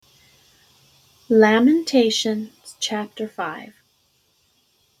Lamentations chapter 5.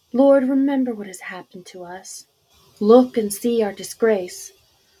 Lord, remember what has happened to us. Look and see our disgrace.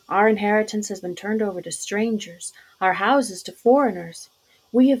 Our inheritance has been turned over to strangers, our houses to foreigners.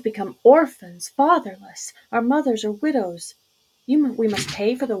 We have become orphans, fatherless. Our mothers are widows. We must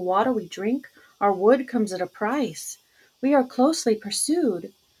pay for the water we drink. Our wood comes at a price. We are closely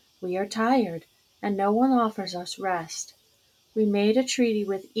pursued. We are tired, and no one offers us rest. We made a treaty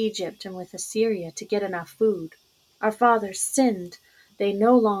with Egypt and with Assyria to get enough food. Our fathers sinned. They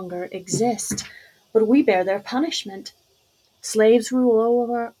no longer exist, but we bear their punishment. Slaves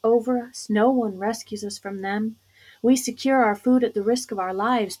rule over us. No one rescues us from them. We secure our food at the risk of our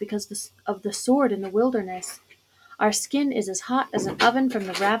lives because of the sword in the wilderness. Our skin is as hot as an oven from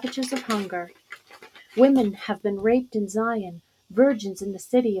the ravages of hunger. Women have been raped in Zion, virgins in the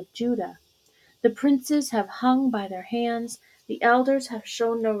city of Judah. The princes have hung by their hands, the elders have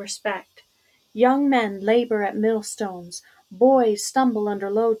shown no respect. Young men labor at millstones, boys stumble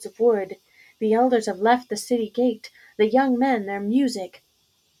under loads of wood. The elders have left the city gate, the young men their music.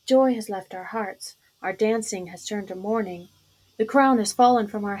 Joy has left our hearts, our dancing has turned to mourning. The crown has fallen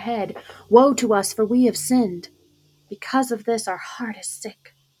from our head. Woe to us, for we have sinned. Because of this our heart is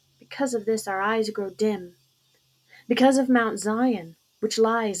sick. Because of this our eyes grow dim. Because of Mount Zion, which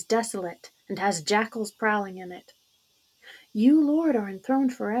lies desolate and has jackals prowling in it. You, Lord, are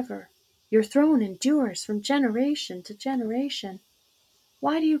enthroned forever. Your throne endures from generation to generation.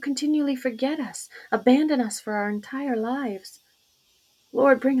 Why do you continually forget us, abandon us for our entire lives?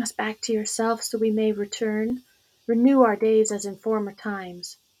 Lord, bring us back to yourself so we may return. Renew our days as in former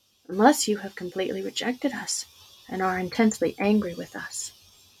times, unless you have completely rejected us and are intensely angry with us.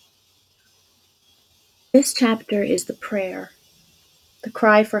 This chapter is the prayer, the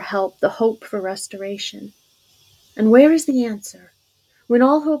cry for help, the hope for restoration. And where is the answer? When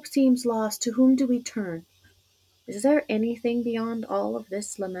all hope seems lost, to whom do we turn? Is there anything beyond all of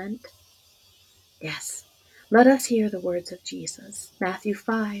this lament? Yes. Let us hear the words of Jesus. Matthew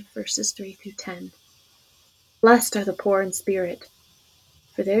 5, verses 3 through 10. Blessed are the poor in spirit,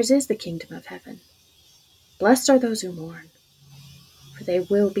 for theirs is the kingdom of heaven. Blessed are those who mourn, for they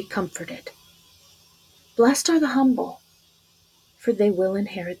will be comforted. Blessed are the humble, for they will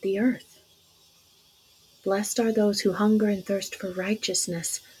inherit the earth. Blessed are those who hunger and thirst for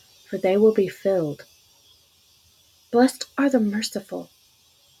righteousness, for they will be filled. Blessed are the merciful,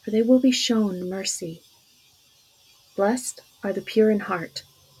 for they will be shown mercy. Blessed are the pure in heart,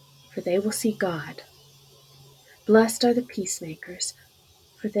 for they will see God. Blessed are the peacemakers,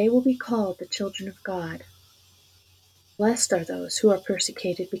 for they will be called the children of God. Blessed are those who are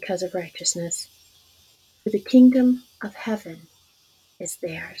persecuted because of righteousness, for the kingdom of heaven is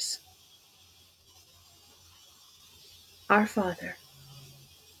theirs. Our Father,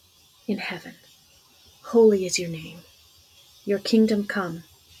 in heaven, holy is your name. Your kingdom come,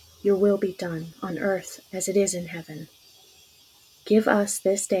 your will be done on earth as it is in heaven. Give us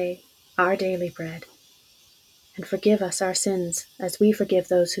this day our daily bread, and forgive us our sins as we forgive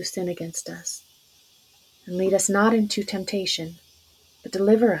those who sin against us. And lead us not into temptation, but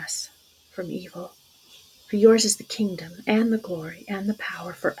deliver us from evil. For yours is the kingdom and the glory and the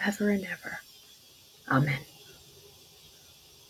power forever and ever. Amen.